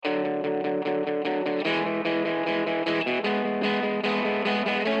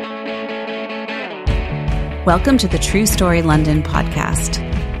Welcome to the True Story London podcast.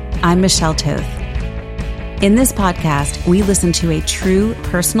 I'm Michelle Toth. In this podcast, we listen to a true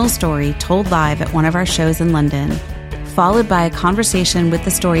personal story told live at one of our shows in London, followed by a conversation with the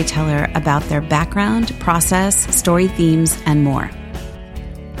storyteller about their background, process, story themes, and more.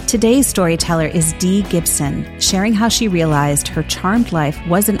 Today's storyteller is Dee Gibson, sharing how she realized her charmed life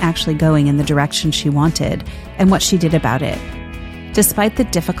wasn't actually going in the direction she wanted and what she did about it. Despite the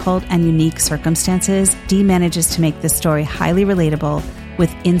difficult and unique circumstances, Dee manages to make this story highly relatable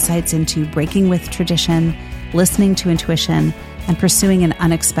with insights into breaking with tradition, listening to intuition, and pursuing an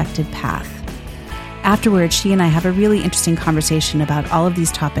unexpected path. Afterwards, she and I have a really interesting conversation about all of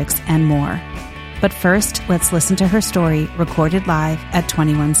these topics and more. But first, let's listen to her story recorded live at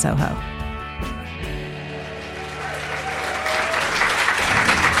 21 Soho.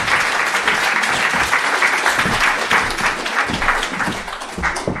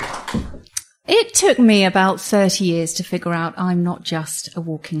 It took me about 30 years to figure out I'm not just a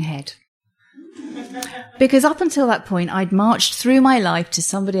walking head. Because up until that point, I'd marched through my life to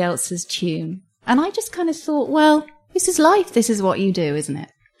somebody else's tune. And I just kind of thought, well, this is life. This is what you do, isn't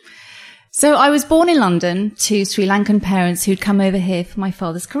it? So I was born in London to Sri Lankan parents who'd come over here for my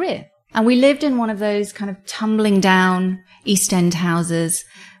father's career. And we lived in one of those kind of tumbling down East End houses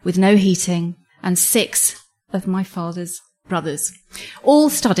with no heating and 6 of my father's brothers, all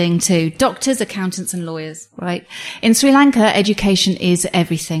studying too, doctors, accountants and lawyers, right? In Sri Lanka, education is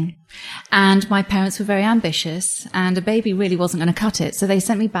everything. And my parents were very ambitious and a baby really wasn't going to cut it. So they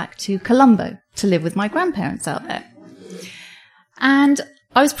sent me back to Colombo to live with my grandparents out there. And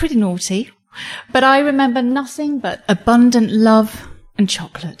I was pretty naughty, but I remember nothing but abundant love and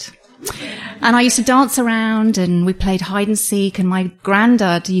chocolate. And I used to dance around and we played hide and seek, and my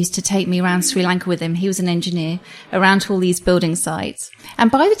granddad used to take me around Sri Lanka with him. He was an engineer, around to all these building sites. And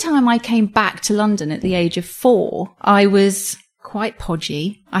by the time I came back to London at the age of 4, I was quite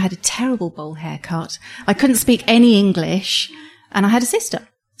podgy. I had a terrible bowl haircut. I couldn't speak any English, and I had a sister.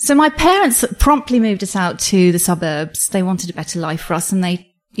 So my parents promptly moved us out to the suburbs. They wanted a better life for us, and they,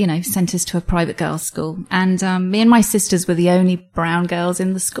 sent us to a private girls' school. And me and my sisters were the only brown girls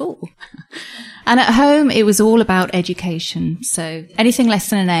in the school. And at home, it was all about education. So anything less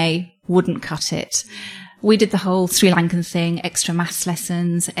than an A wouldn't cut it. We did the whole Sri Lankan thing, extra maths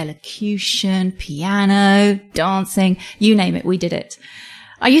lessons, elocution, piano, dancing, you name it, we did it.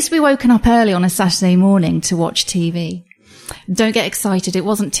 I used to be woken up early on a Saturday morning to watch TV. Don't get excited. It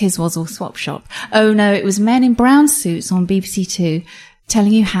wasn't Tiswas or Swap Shop. Oh no, it was men in brown suits on BBC Two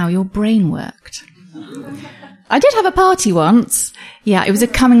telling you how your brain worked. I did have a party once. Yeah, it was a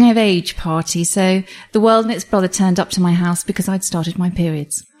coming of age party. So the world and its brother turned up to my house because I'd started my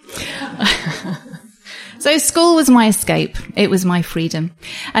periods. So school was my escape. It was my freedom.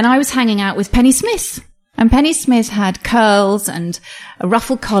 And I was hanging out with Penny Smith. And Penny Smith had curls and a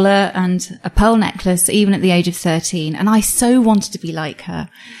ruffled collar and a pearl necklace, even at the age of 13. And I so wanted to be like her.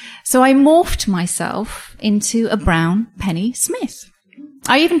 So I morphed myself into a brown Penny Smith.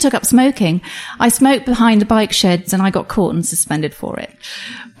 I even took up smoking. I smoked behind the bike sheds and I got caught and suspended for it.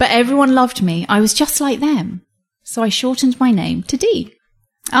 But everyone loved me. I was just like them. So I shortened my name to Dee.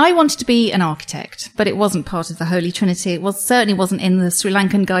 I wanted to be an architect, but it wasn't part of the Holy Trinity. It certainly wasn't in the Sri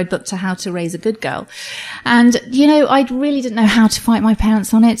Lankan guidebook to how to raise a good girl. And, I really didn't know how to fight my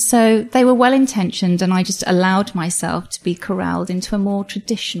parents on it, so they were well-intentioned, and I just allowed myself to be corralled into a more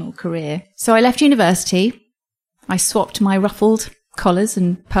traditional career. So I left university. I swapped my ruffled collars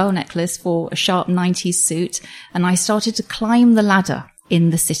and pearl necklace for a sharp 90s suit, and I started to climb the ladder in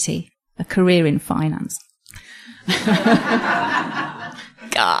the city, a career in finance.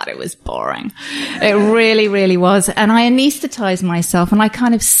 God, it was boring. It really, really was. And I anesthetized myself and I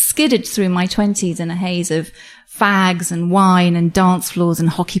kind of skidded through my 20s in a haze of fags and wine and dance floors and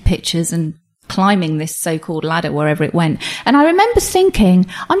hockey pitches and climbing this so-called ladder wherever it went. And I remember thinking,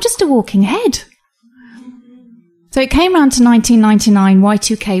 I'm just a walking head. So it came around to 1999.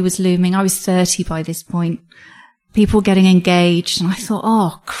 Y2K was looming. I was 30 by this point. People were getting engaged. And I thought,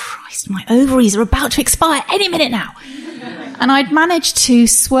 oh, Christ, my ovaries are about to expire any minute now. And I'd managed to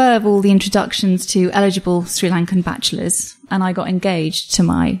swerve all the introductions to eligible Sri Lankan bachelors, and I got engaged to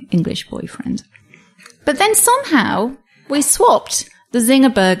my English boyfriend. But then somehow we swapped the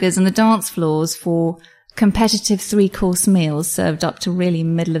zinger burgers and the dance floors for competitive 3-course meals served up to really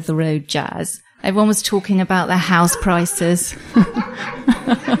middle-of-the-road jazz. Everyone was talking about their house prices,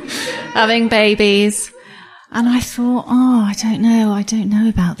 having babies. And I thought, I don't know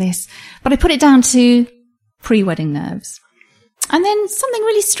about this. But I put it down to pre-wedding nerves. And then something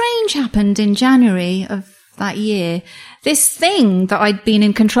really strange happened in January of that year, this thing that I'd been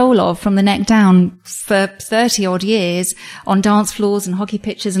in control of from the neck down for 30 odd years on dance floors and hockey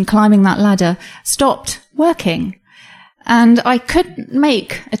pitches and climbing that ladder stopped working. And I couldn't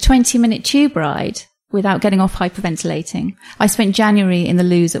make a 20-minute tube ride without getting off hyperventilating. I spent January in the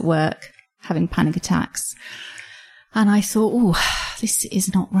loos at work having panic attacks. And I thought, oh, this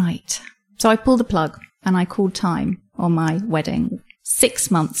is not right. So I pulled the plug and I called time on my wedding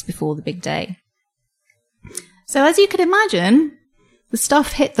 6 months before the big day. So as you could imagine, the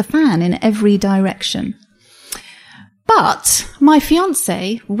stuff hit the fan in every direction. But my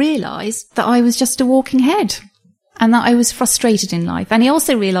fiancé realised that I was just a walking head and that I was frustrated in life. And he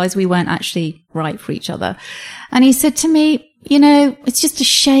also realised we weren't actually right for each other. And he said to me, you know, it's just a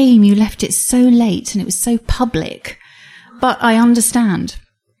shame you left it so late and it was so public. But I understand.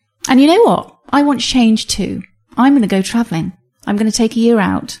 And you know what? I want change too. I'm going to go travelling. I'm going to take a year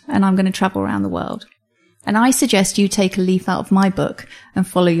out and I'm going to travel around the world. And I suggest you take a leaf out of my book and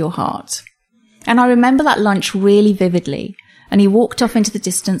follow your heart. And I remember that lunch really vividly. And he walked off into the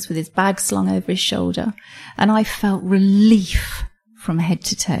distance with his bag slung over his shoulder. And I felt relief from head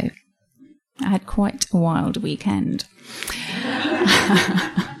to toe. I had quite a wild weekend.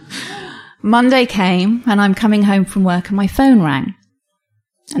 Monday came and I'm coming home from work and my phone rang.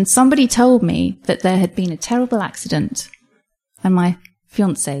 And somebody told me that there had been a terrible accident and my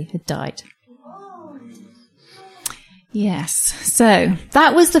fiancé had died. Yes, so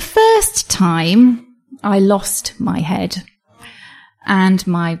that was the first time I lost my head and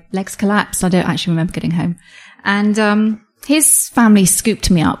my legs collapsed. I don't actually remember getting home. And his family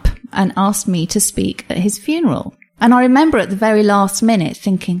scooped me up and asked me to speak at his funeral. And I remember at the very last minute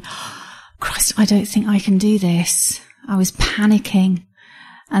thinking, Christ, I don't think I can do this. I was panicking.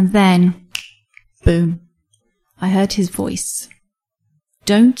 And then, boom, I heard his voice.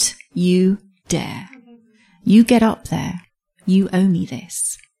 Don't you dare. You get up there. You owe me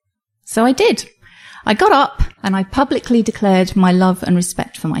this. So I did. I got up and I publicly declared my love and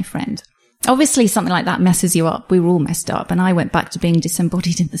respect for my friend. Obviously, something like that messes you up. We were all messed up and I went back to being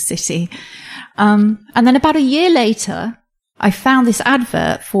disembodied in the city. And then about a year later, I found this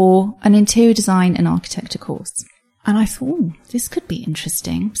advert for an interior design and architecture course. And I thought, oh, this could be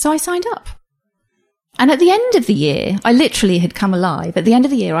interesting. So I signed up. And at the end of the year, I literally had come alive. At the end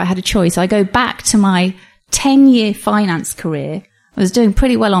of the year, I had a choice. I go back to my 10-year finance career. I was doing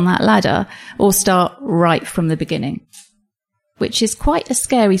pretty well on that ladder, or start right from the beginning, which is quite a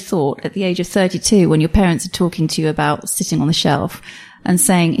scary thought at the age of 32 when your parents are talking to you about sitting on the shelf and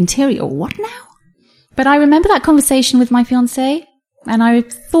saying, interior, what now? But I remember that conversation with my fiancé, and I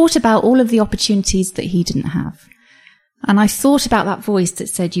thought about all of the opportunities that he didn't have. And I thought about that voice that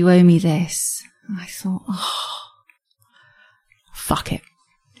said, you owe me this. And I thought, oh, fuck it.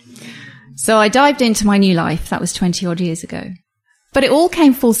 So I dived into my new life. That was 20 odd years ago. But it all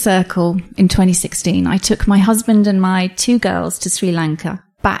came full circle in 2016. I took my husband and my 2 girls to Sri Lanka,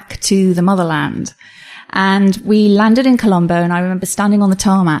 back to the motherland. And we landed in Colombo, and I remember standing on the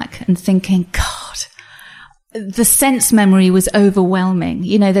tarmac and thinking, God, the sense memory was overwhelming.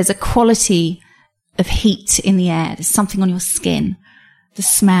 You know, there's a quality of heat in the air. There's something on your skin, the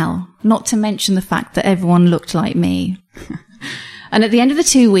smell, not to mention the fact that everyone looked like me. And at the end of the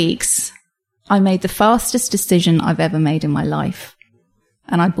 2 weeks, I made the fastest decision I've ever made in my life.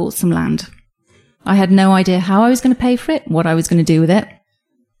 And I bought some land. I had no idea how I was going to pay for it, what I was going to do with it,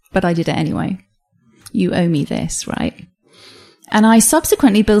 but I did it anyway. You owe me this, right? And I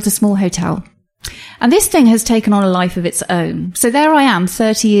subsequently built a small hotel. And this thing has taken on a life of its own. So there I am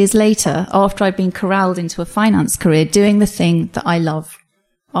 30 years later, after I've been corralled into a finance career, doing the thing that I love,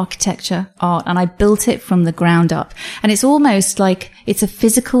 architecture, art, and I built it from the ground up. And it's almost like it's a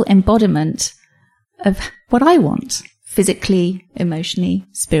physical embodiment of what I want, physically, emotionally,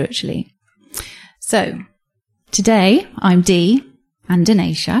 spiritually. So today I'm Dee and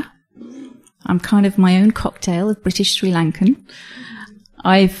Dinesha. I'm kind of my own cocktail of British Sri Lankan.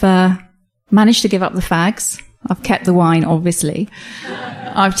 I've managed to give up the fags. I've kept the wine, obviously.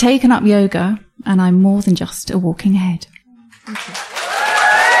 I've taken up yoga, and I'm more than just a walking head. Thank you.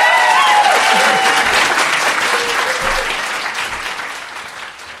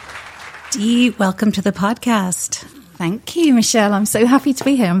 Dee, welcome to the podcast. Thank you, Michelle. I'm so happy to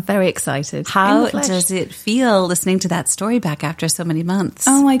be here. I'm very excited. How does it feel listening to that story back after so many months?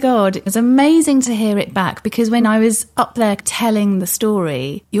 Oh my God. It was amazing to hear it back, because when I was up there telling the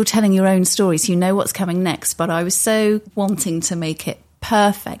story, you're telling your own story, so you know what's coming next. But I was so wanting to make it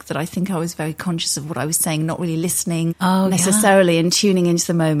perfect that I think I was very conscious of what I was saying, not really listening necessarily and tuning into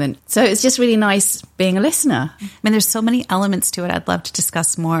the moment. So it's just really nice being a listener. I mean, there's so many elements to it I'd love to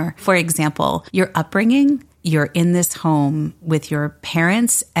discuss more. For example, your upbringing. You're in this home with your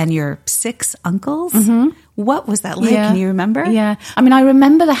parents and your 6 uncles. Mm-hmm. What was that like? Yeah. Can you remember? Yeah. I mean, I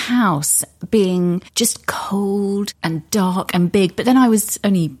remember the house being just cold and dark and big, but then I was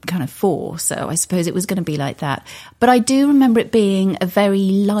only kind of 4, so I suppose it was going to be like that. But I do remember it being a very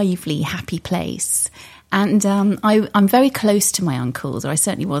lively, happy place. And I'm very close to my uncles, or I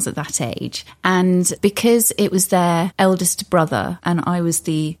certainly was at that age. And because it was their eldest brother and I was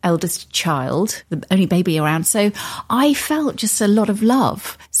the eldest child, the only baby around, so I felt just a lot of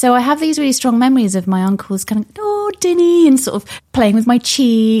love. So I have these really strong memories of my uncles kind of, oh, Dinny, and sort of playing with my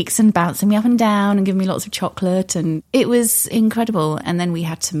cheeks and bouncing me up and down and giving me lots of chocolate. And it was incredible. And then we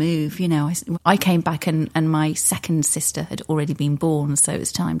had to move, you know. I came back and my second sister had already been born, so it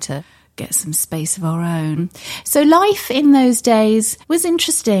was time to get some space of our own. So life in those days was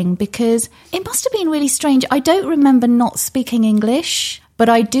interesting because it must have been really strange. I don't remember not speaking English, but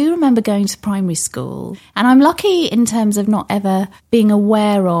I do remember going to primary school. And I'm lucky in terms of not ever being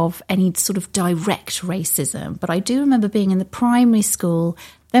aware of any sort of direct racism. But I do remember being in the primary school.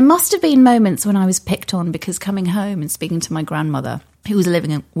 There must have been moments when I was picked on because coming home and speaking to my grandmother, who was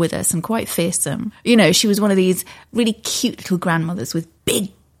living with us and quite fearsome. You know, she was one of these really cute little grandmothers with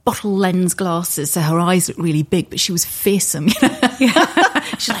big bottle lens glasses, so her eyes looked really big, but she was fearsome. You know?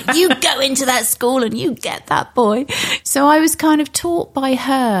 She's like, you go into that school and you get that boy. So I was kind of taught by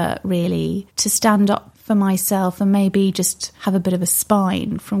her, really, to stand up for myself and maybe just have a bit of a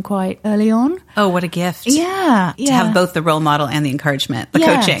spine from quite early on. Oh, what a gift. Yeah. To have both the role model and the encouragement, the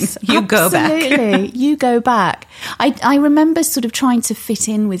coaching. You go back. Absolutely. You go back. I remember sort of trying to fit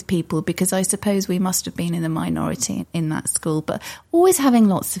in with people because I suppose we must have been in the minority in that school, but always having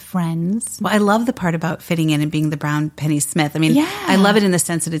lots of friends. Well, I love the part about fitting in and being the brown Penny Smith. I mean, I love it in the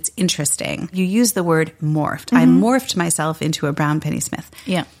sense that it's interesting. You use the word morphed. Mm-hmm. I morphed myself into a brown Penny Smith.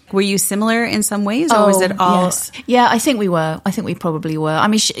 Yeah. Were you similar in some ways, or was it all? Yes. Yeah, I think we were. I think we probably were. I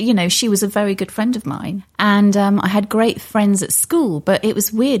mean, she was a very good friend of mine, and I had great friends at school. But it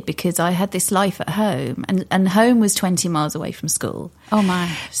was weird because I had this life at home, and home was 20 miles away from school. Oh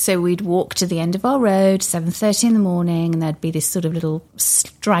my! So we'd walk to the end of our road, 7:30 in the morning, and there'd be this sort of little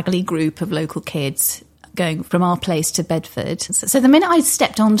straggly group of local kids going from our place to Bedford. So the minute I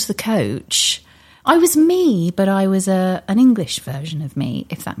stepped onto the coach, I was me, but I was an English version of me,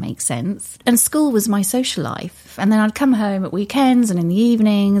 if that makes sense. And school was my social life. And then I'd come home at weekends and in the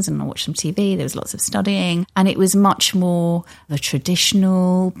evenings and I'd watch some TV. There was lots of studying. And it was much more the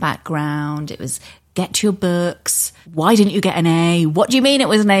traditional background. It was get your books. Why didn't you get an A? What do you mean it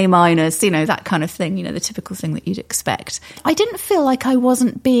was an A minus? You know, that kind of thing, you know, the typical thing that you'd expect. I didn't feel like I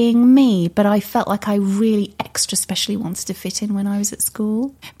wasn't being me, but I felt like I really extra specially wanted to fit in when I was at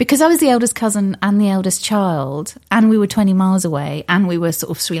school. Because I was the eldest cousin and the eldest child, and we were 20 miles away, and we were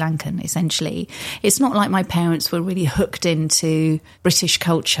sort of Sri Lankan, essentially. It's not like my parents were really hooked into British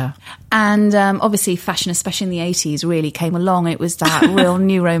culture. And obviously fashion, especially in the 80s, really came along. It was that real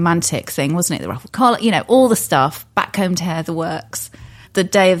new romantic thing, wasn't it? The ruffled collar, you know, all the stuff, backcombed hair, the works. The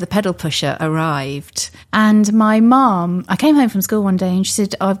day of the pedal pusher arrived. And my mum, I came home from school one day and she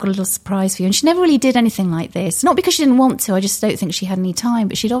said, I've got a little surprise for you. And she never really did anything like this. Not because she didn't want to, I just don't think she had any time.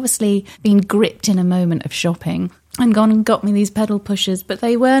 But she'd obviously been gripped in a moment of shopping and gone and got me these pedal pushers. But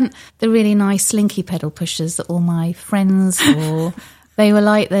they weren't the really nice slinky pedal pushers that all my friends wore. They were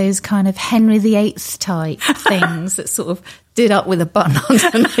like those kind of Henry VIII type things that sort of did up with a button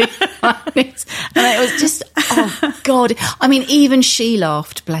underneath. And it was just, oh God. I mean, even she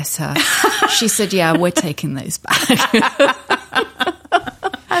laughed, bless her. She said, yeah, we're taking those back.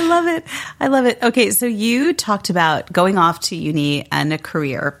 I love it. I love it. Okay, so you talked about going off to uni and a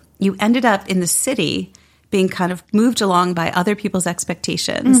career. You ended up in the city being kind of moved along by other people's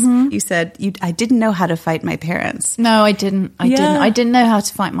expectations. Mm-hmm. You said, I didn't know how to fight my parents. No, I didn't. I didn't know how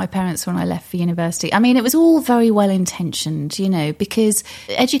to fight my parents when I left for university. I mean, it was all very well intentioned, you know, because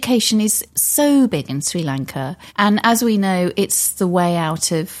education is so big in Sri Lanka. And as we know, it's the way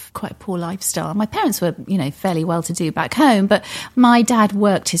out of quite a poor lifestyle. My parents were, you know, fairly well to do back home, but my dad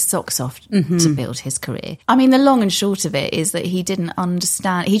worked his socks off to build his career. I mean, the long and short of it is that he didn't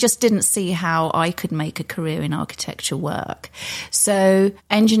understand. He just didn't see how I could make a career in architecture work. So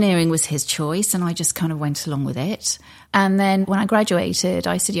engineering was his choice and I just kind of went along with it. And then when I graduated,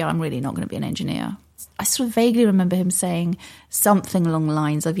 I said, yeah, I'm really not going to be an engineer. I sort of vaguely remember him saying something along the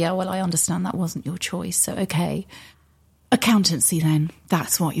lines of, yeah, well, I understand that wasn't your choice. So, okay, accountancy then,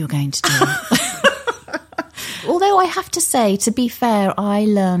 that's what you're going to do. Although I have to say, to be fair, I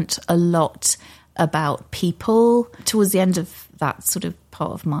learnt a lot about people towards the end of that sort of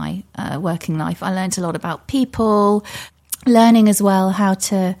part of my working life. I learnt a lot about people, learning as well how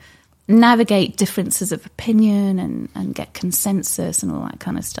to navigate differences of opinion and get consensus and all that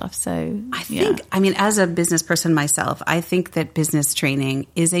kind of stuff. So I think, I mean, as a business person myself, I think that business training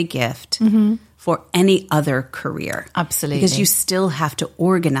is a gift for any other career. Absolutely. Because you still have to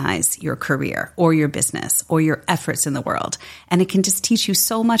organize your career or your business or your efforts in the world. And it can just teach you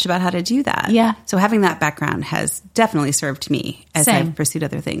so much about how to do that. Yeah. So having that background has definitely served me as I've pursued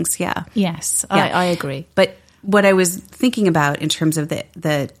other things. Yeah. Yes, Yeah. I agree. But what I was thinking about in terms of the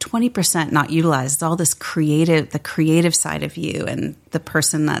 20% not utilized is all this the creative side of you and the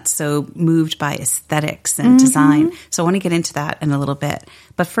person that's so moved by aesthetics and design. So I want to get into that in a little bit.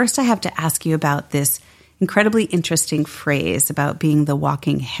 But first I have to ask you about this incredibly interesting phrase about being the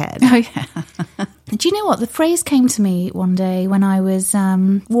walking head. Oh, yeah. Do you know what? The phrase came to me one day when I was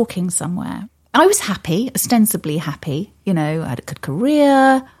walking somewhere. I was happy, ostensibly happy. You know, I had a good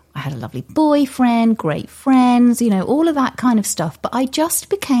career. I had a lovely boyfriend, great friends, you know, all of that kind of stuff. But I just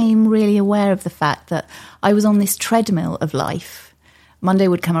became really aware of the fact that I was on this treadmill of life. Monday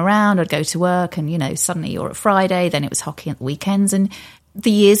would come around, I'd go to work and, you know, suddenly you're at Friday, then it was hockey at the weekends. And the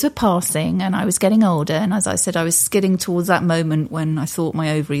years were passing and I was getting older. And as I said, I was skidding towards that moment when I thought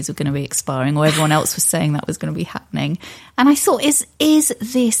my ovaries were going to be expiring or everyone else was saying that was going to be happening. And I thought, is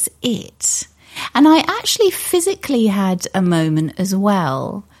this it? And I actually physically had a moment as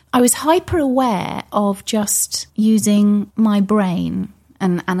well. I was hyper aware of just using my brain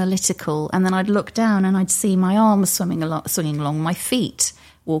and analytical. And then I'd look down and I'd see my arms swinging along, my feet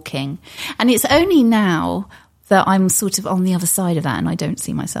walking. And it's only now that I'm sort of on the other side of that and I don't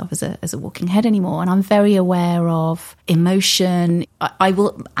see myself as a walking head anymore. And I'm very aware of emotion. I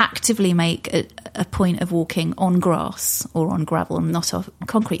will actively make a point of walking on grass or on gravel and not on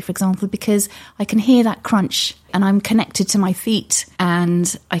concrete, for example, because I can hear that crunch and I'm connected to my feet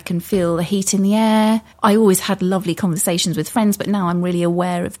and I can feel the heat in the air. I always had lovely conversations with friends, but now I'm really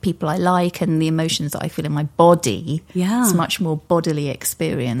aware of people I like and the emotions that I feel in my body. Yeah. It's much more bodily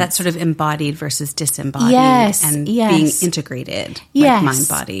experience. That sort of embodied versus disembodied. Yes, and yes. being integrated, Yes. like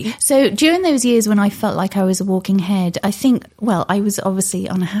mind-body. So during those years when I felt like I was a walking head, I think, well, I was obviously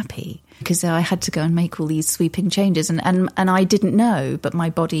unhappy because I had to go and make all these sweeping changes and I didn't know, but my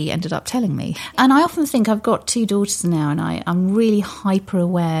body ended up telling me. And I often think I've got 2 daughters now and I'm really hyper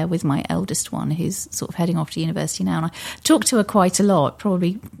aware with my eldest one who's sort of heading off to university now. And I talk to her quite a lot,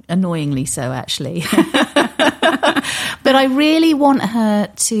 probably annoyingly so actually. But I really want her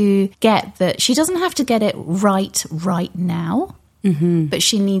to get that she doesn't have to get it right now. Mm-hmm. But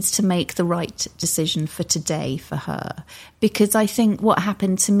she needs to make the right decision for today for her. Because I think what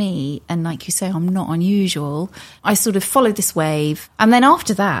happened to me, and like you say, I'm not unusual, I sort of followed this wave. And then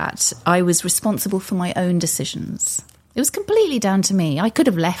after that, I was responsible for my own decisions. It was completely down to me. I could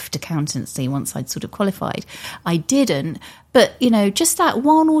have left accountancy once I'd sort of qualified. I didn't. But, you know, just that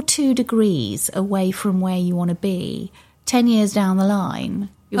 1 or 2 degrees away from where you want to be, 10 years down the line,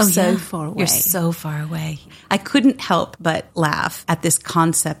 you're so far away. You're so far away. I couldn't help but laugh at this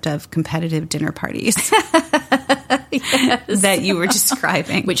concept of competitive dinner parties that you were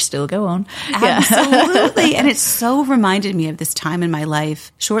describing. Which still go on. Absolutely. And it so reminded me of this time in my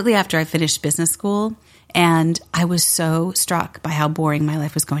life shortly after I finished business school. And I was so struck by how boring my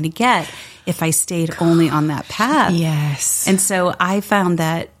life was going to get if I stayed only on that path. Yes. And so I found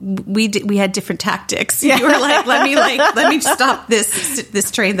that we had different tactics. You were like, let me stop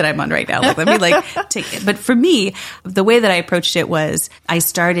this train that I'm on right now. Like, let me take it. But for me, the way that I approached it was I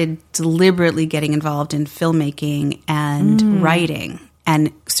started deliberately getting involved in filmmaking and writing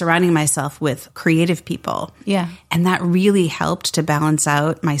and surrounding myself with creative people. Yeah. And that really helped to balance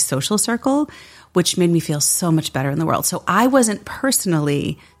out my social circle, which made me feel so much better in the world. So I wasn't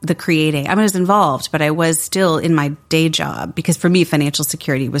personally the creating. I was involved, but I was still in my day job because for me, financial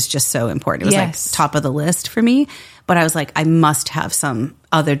security was just so important. It was like top of the list for me. But I was like, I must have some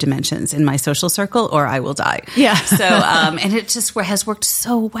other dimensions in my social circle or I will die. Yeah. So, and it just has worked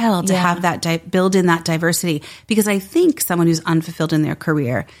so well to have that, build in that diversity, because I think someone who's unfulfilled in their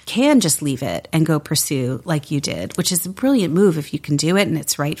career can just leave it and go pursue like you did, which is a brilliant move if you can do it and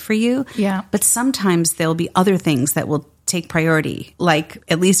it's right for you. Yeah. But sometimes there'll be other things that will take priority. Like,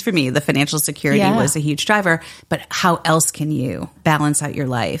 at least for me, the financial security was a huge driver, but how else can you balance out your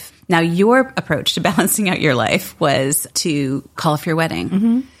life? Now, your approach to balancing out your life was to call off your wedding.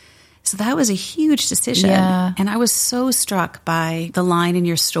 Mm-hmm. So that was a huge decision. Yeah. And I was so struck by the line in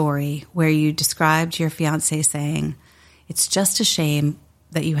your story where you described your fiance saying, "It's just a shame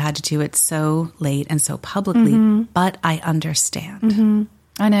that you had to do it so late and so publicly, but I understand.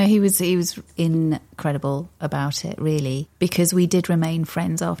 I know he was incredible about it, really, because we did remain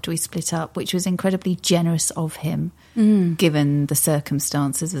friends after we split up, which was incredibly generous of him, given the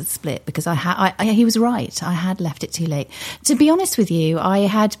circumstances of the split. Because he was right. I had left it too late. To be honest with you, I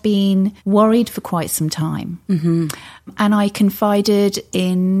had been worried for quite some time, and I confided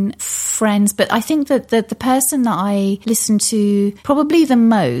in friends. But I think that the person that I listened to probably the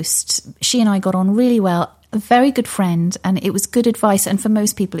most, she and I got on really well. A very good friend, and it was good advice, and for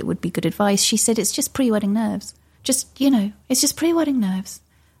most people it would be good advice. She said, it's just pre-wedding nerves. It's just pre-wedding nerves.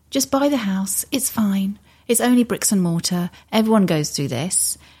 Just buy the house. It's fine. It's only bricks and mortar. Everyone goes through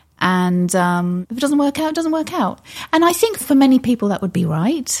this. And if it doesn't work out, it doesn't work out. And I think for many people that would be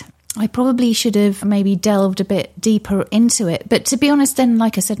right. I probably should have maybe delved a bit deeper into it. But to be honest, then,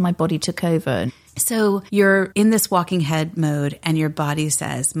 like I said, my body took over. So you're in this walking head mode and your body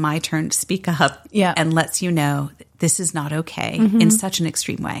says, my turn to speak up, and lets you know this is not okay in such an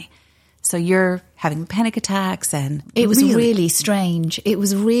extreme way. So you're having panic attacks, and it was really strange. It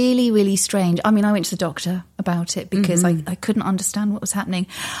was really, really strange. I mean, I went to the doctor about it because I couldn't understand what was happening.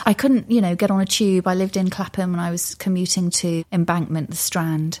 I couldn't, get on a tube. I lived in Clapham and I was commuting to Embankment, the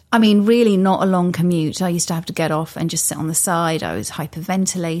Strand. I mean, really not a long commute. I used to have to get off and just sit on the side. I was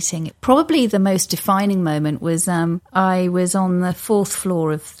hyperventilating. Probably the most defining moment was I was on the 4th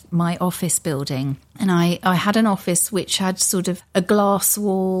floor of my office building, and I had an office which had sort of a glass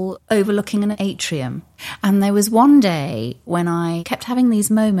wall overlooking an atrium. And there was one day when I kept having these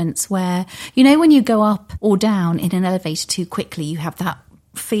moments where, when you go up or down in an elevator too quickly, you have that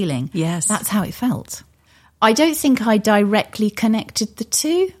feeling. Yes. That's how it felt. I don't think I directly connected the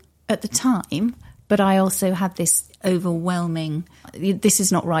two at the time, but I also had this overwhelming, this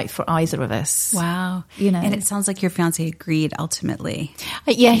is not right for either of us. Wow. And it sounds like your fiancé agreed ultimately.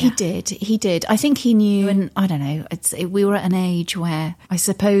 Yeah, he did. I think he knew, and I don't know, we were at an age where I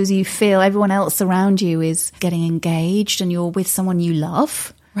suppose you feel everyone else around you is getting engaged and you're with someone you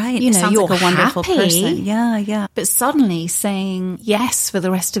love. Right. Sounds you're like a wonderful happy, person. Yeah. But suddenly saying yes for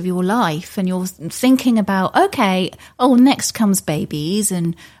the rest of your life, and you're thinking about, okay, next comes babies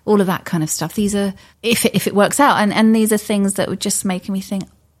and all of that kind of stuff. These are, if it works out, and these are things that would just make me think,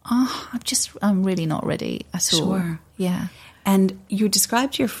 I'm really not ready at all. Sure. Yeah. And you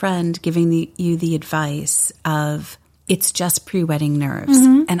described your friend giving you the advice of, it's just pre-wedding nerves.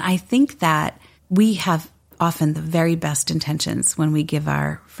 And I think that we have often the very best intentions when we give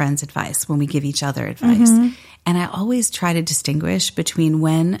our friends advice, when we give each other advice. And I always try to distinguish between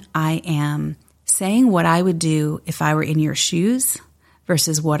when I am saying what I would do if I were in your shoes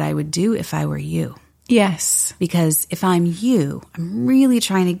versus what I would do if I were you. Yes. Because if I'm you, I'm really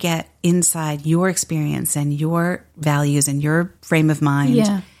trying to get inside your experience and your values and your frame of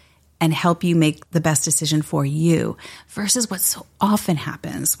mind and help you make the best decision for you, versus what so often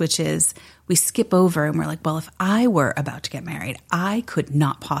happens, which is we skip over and we're like, well, if I were about to get married, I could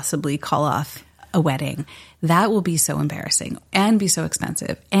not possibly call off a wedding. That will be so embarrassing and be so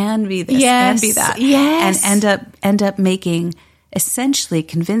expensive and be this and be that. Yes. And end up making, essentially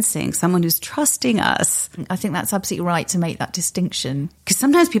convincing someone who's trusting us. I think that's absolutely right to make that distinction. Because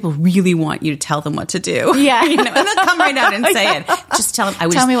sometimes people really want you to tell them what to do. Yeah. And they'll come right out and say it. Just tell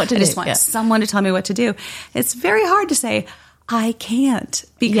them, tell me what to do. I just want someone to tell me what to do. It's very hard to say, I can't,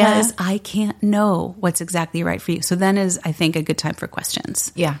 because I can't know what's exactly right for you. So then is, I think, a good time for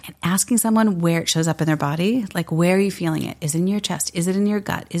questions. Yeah. And asking someone where it shows up in their body, like, where are you feeling it? Is it in your chest? Is it in your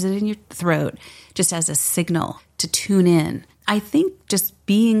gut? Is it in your throat? Just as a signal to tune in. I think just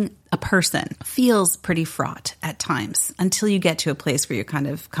being a person feels pretty fraught at times until you get to a place where you're kind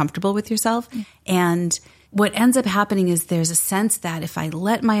of comfortable with yourself. And what ends up happening is there's a sense that if I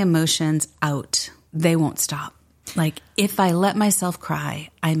let my emotions out, they won't stop. Like, if I let myself cry,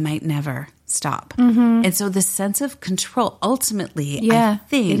 I might never stop. And so this sense of control, ultimately, I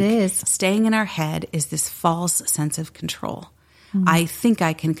think it is. Staying in our head is this false sense of control. I think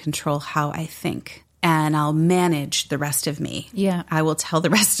I can control how I think, and I'll manage the rest of me. Yeah. I will tell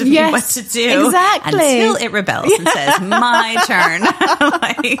the rest of me what to do. Exactly. Until it rebels and says, my turn.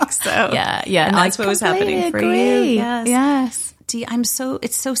 Yeah. And that's what was happening for you. Yes. Dee,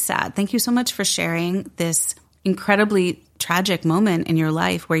 it's so sad. Thank you so much for sharing this incredibly tragic moment in your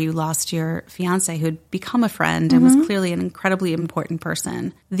life where you lost your fiance who had become a friend and was clearly an incredibly important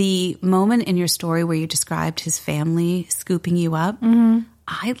person. The moment in your story where you described his family scooping you up,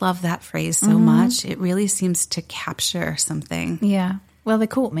 I love that phrase so much. It really seems to capture something. Yeah. Well, they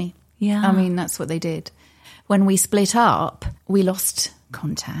caught me. Yeah. I mean, that's what they did. When we split up, we lost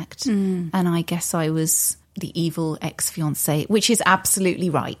contact. And I guess I was the evil ex-fiancé, which is absolutely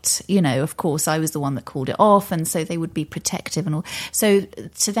right. You know, of course, I was the one that called it off, and so they would be protective and all. So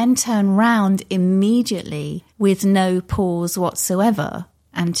to then turn round immediately with no pause whatsoever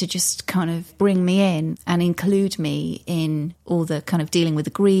and to just kind of bring me in and include me in all the kind of dealing with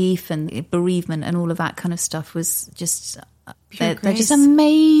the grief and the bereavement and all of that kind of stuff was just, they're just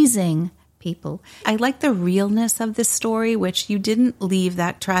amazing people. I like the realness of this story, which you didn't leave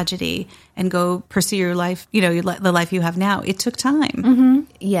that tragedy and go pursue your life, you know, the life you have now. It took time. Mm-hmm.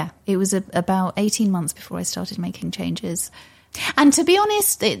 Yeah, it was about 18 months before I started making changes. And to be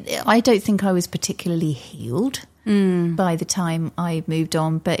honest, I don't think I was particularly healed by the time I moved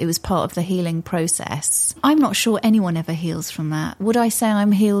on, but it was part of the healing process. I'm not sure anyone ever heals from that. Would I say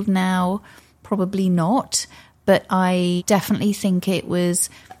I'm healed now? Probably not. But I definitely think it was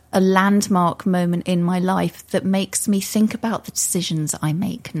a landmark moment in my life that makes me think about the decisions I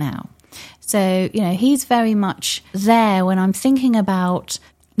make now. So, you know, he's very much there when I'm thinking about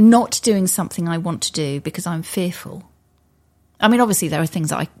not doing something I want to do because I'm fearful. I mean, obviously there are things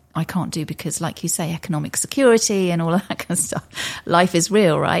that I can't do because, like you say, economic security and all of that kind of stuff. Life is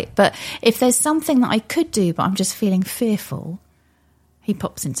real, right? But if there's something that I could do, but I'm just feeling fearful, he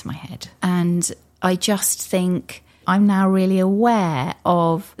pops into my head. And I just think I'm now really aware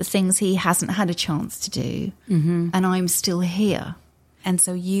of the things he hasn't had a chance to do. Mm-hmm. And I'm still here. And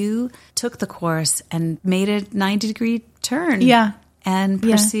so you took the course and made a 90-degree turn. Yeah. And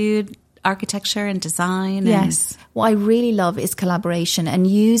pursued architecture and design. Yes. What I really love is collaboration and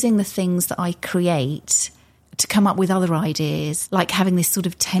using the things that I create to come up with other ideas, like having this sort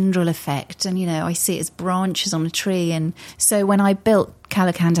of tendril effect. And, you know, I see it as branches on a tree. And so when I built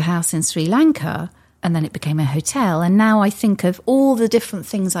Kalakanda House in Sri Lanka, and then it became a hotel, and now I think of all the different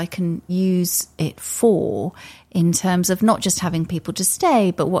things I can use it for in terms of not just having people to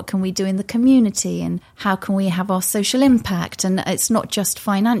stay, but what can we do in the community and how can we have our social impact? And it's not just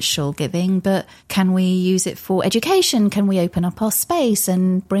financial giving, but can we use it for education? Can we open up our space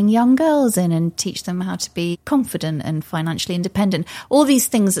and bring young girls in and teach them how to be confident and financially independent? All these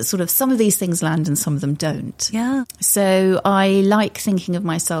things that sort of, some of these things land and some of them don't. Yeah. So I like thinking of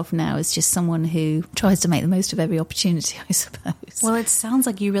myself now as just someone who tries to make the most of every opportunity, I suppose. Well, it sounds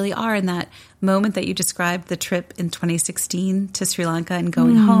like you really are in that moment that you described, the trip in 2016 to Sri Lanka and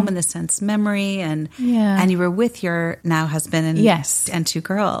going home and the sense memory and you were with your now husband and two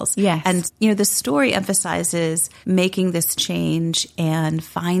girls. Yes. And, you know, the story emphasizes making this change and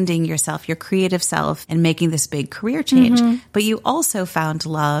finding yourself, your creative self, and making this big career change. Mm-hmm. But you also found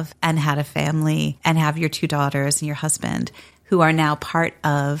love and had a family and have your two daughters and your husband who are now part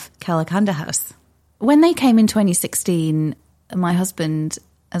of Kalakanda House. When they came in 2016, my husband,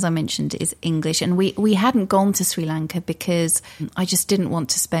 as I mentioned, is English. And we hadn't gone to Sri Lanka because I just didn't want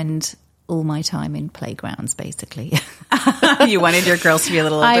to spend all my time in playgrounds, basically. You wanted your girls to be a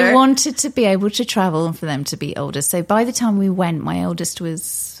little older? I wanted to be able to travel and for them to be older. So by the time we went, my oldest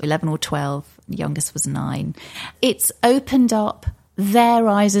was 11 or 12, the youngest was 9. It's opened up their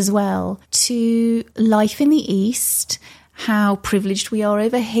eyes as well to life in the East, how privileged we are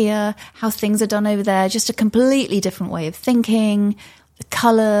over here, how things are done over there, just a completely different way of thinking. The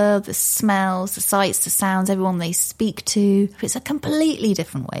colour, the smells, the sights, the sounds, everyone they speak to. It's a completely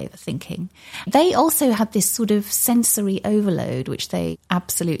different way of thinking. They also had this sort of sensory overload, which they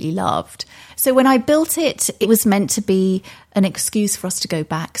absolutely loved. So when I built it, it was meant to be an excuse for us to go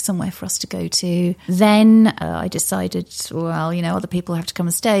back, somewhere for us to go to. Then I decided, well, you know, other people have to come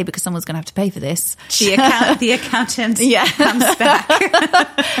and stay because someone's going to have to pay for this. The accountant comes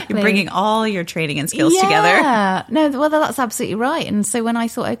back. You're bringing all your training and skills together. No, well, that's absolutely right. And so when I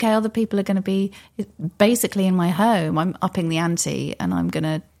thought, okay, other people are going to be basically in my home, I'm upping the ante and I'm going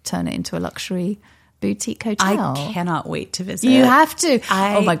to turn it into a luxury boutique hotel. I cannot wait to visit. You have to.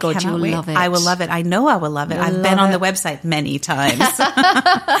 Oh my God, you'll love it. I will love it. I know I will love it. I've been on the website many times.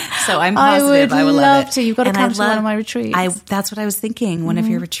 So I'm positive I will love it. To. You've got to come to one of my retreats. That's what I was thinking, one of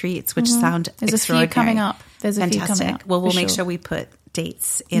your retreats, which sound There's extraordinary. A few coming up. There's a Fantastic. few coming up. Well, we'll make sure we put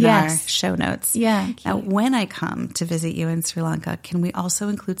dates in our show notes. Yeah. Now, when I come to visit you in Sri Lanka, can we also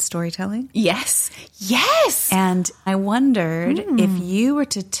include storytelling? Yes. And I wondered if you were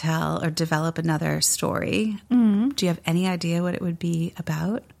to tell or develop another story, do you have any idea what it would be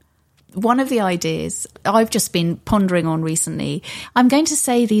about? One of the ideas I've just been pondering on recently, I'm going to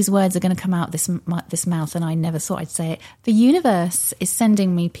say these words are going to come out this mouth, and I never thought I'd say it. The universe is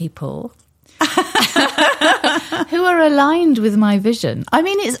sending me people who are aligned with my vision. I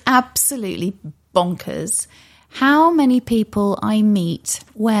mean, it's absolutely bonkers how many people I meet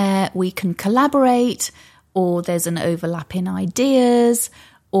where we can collaborate, or there's an overlap in ideas,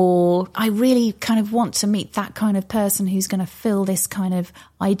 or I really kind of want to meet that kind of person who's going to fill this kind of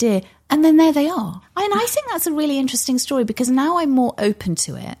idea. And then there they are. And I think that's a really interesting story because now I'm more open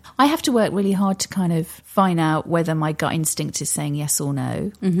to it. I have to work really hard to kind of find out whether my gut instinct is saying yes or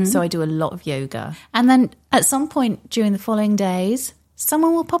no. Mm-hmm. So I do a lot of yoga. And then at some point during the following days,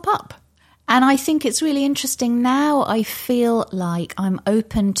 someone will pop up. And I think it's really interesting now. I feel like I'm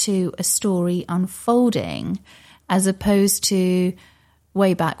open to a story unfolding as opposed to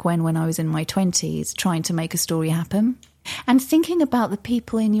way back when I was in my 20s trying to make a story happen. And thinking about the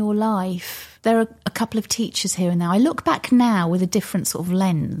people in your life, there are a couple of teachers here and there. I look back now with a different sort of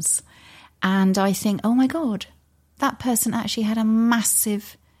lens and I think, oh my God, that person actually had a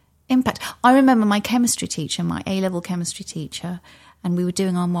massive impact. I remember my chemistry teacher, my A-level chemistry teacher, and we were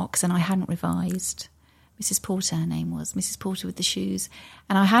doing our mocks and I hadn't revised. Mrs. Porter, her name was, Mrs. Porter with the shoes.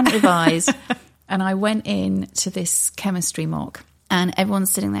 And I hadn't revised and I went in to this chemistry mock and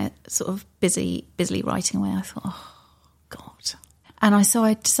everyone's sitting there sort of busily writing away. I thought, oh, God. And so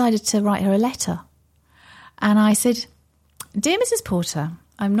I decided to write her a letter. And I said, "Dear Mrs. Porter,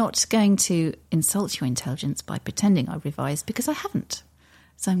 I'm not going to insult your intelligence by pretending I revised because I haven't.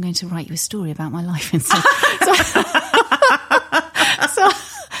 So I'm going to write you a story about my life instead."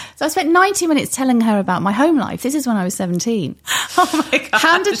 So I spent 90 minutes telling her about my home life. This is when I was 17. Oh my God.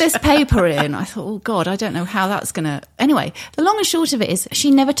 Handed this paper in. I thought, oh God, I don't know how that's going to... Anyway, the long and short of it is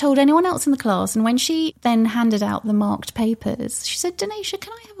she never told anyone else in the class. And when she then handed out the marked papers, she said, "Danisha,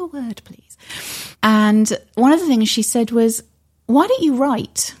 can I have a word, please?" And one of the things she said was, "Why don't you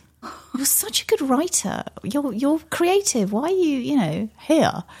write? You're such a good writer. You're creative. Why are you,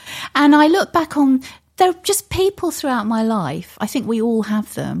 here?" And I look back on... There are just people throughout my life, I think we all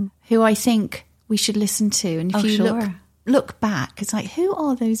have them, who I think we should listen to. And if you look back, it's like, who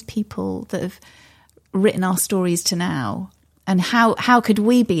are those people that have written our stories to now? And how could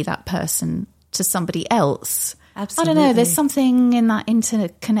we be that person to somebody else? Absolutely. I don't know, there's something in that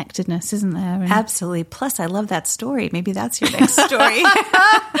interconnectedness, isn't there? And absolutely. Plus, I love that story. Maybe that's your next story.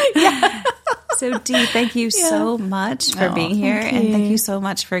 Yeah. So, Dee, thank you so much for being here. And thank you so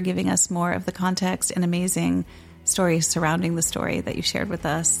much for giving us more of the context and amazing stories surrounding the story that you shared with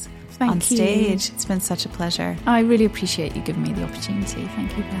us on stage. It's been such a pleasure. I really appreciate you giving me the opportunity.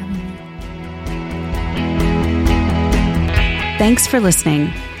 Thank you for having me. Thanks for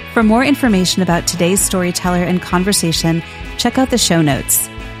listening. For more information about today's storyteller and conversation, check out the show notes.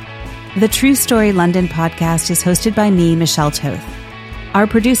 The True Story London podcast is hosted by me, Michelle Toth. Our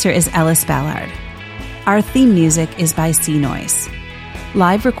producer is Ellis Ballard. Our theme music is by Sea Noise.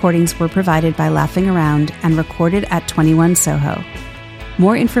 Live recordings were provided by Laughing Around and recorded at 21 Soho.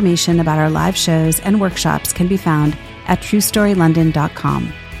 More information about our live shows and workshops can be found at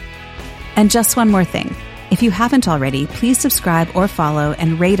truestorylondon.com. And just one more thing. If you haven't already, please subscribe or follow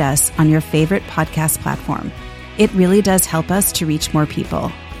and rate us on your favorite podcast platform. It really does help us to reach more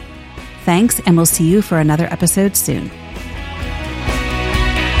people. Thanks, and we'll see you for another episode soon.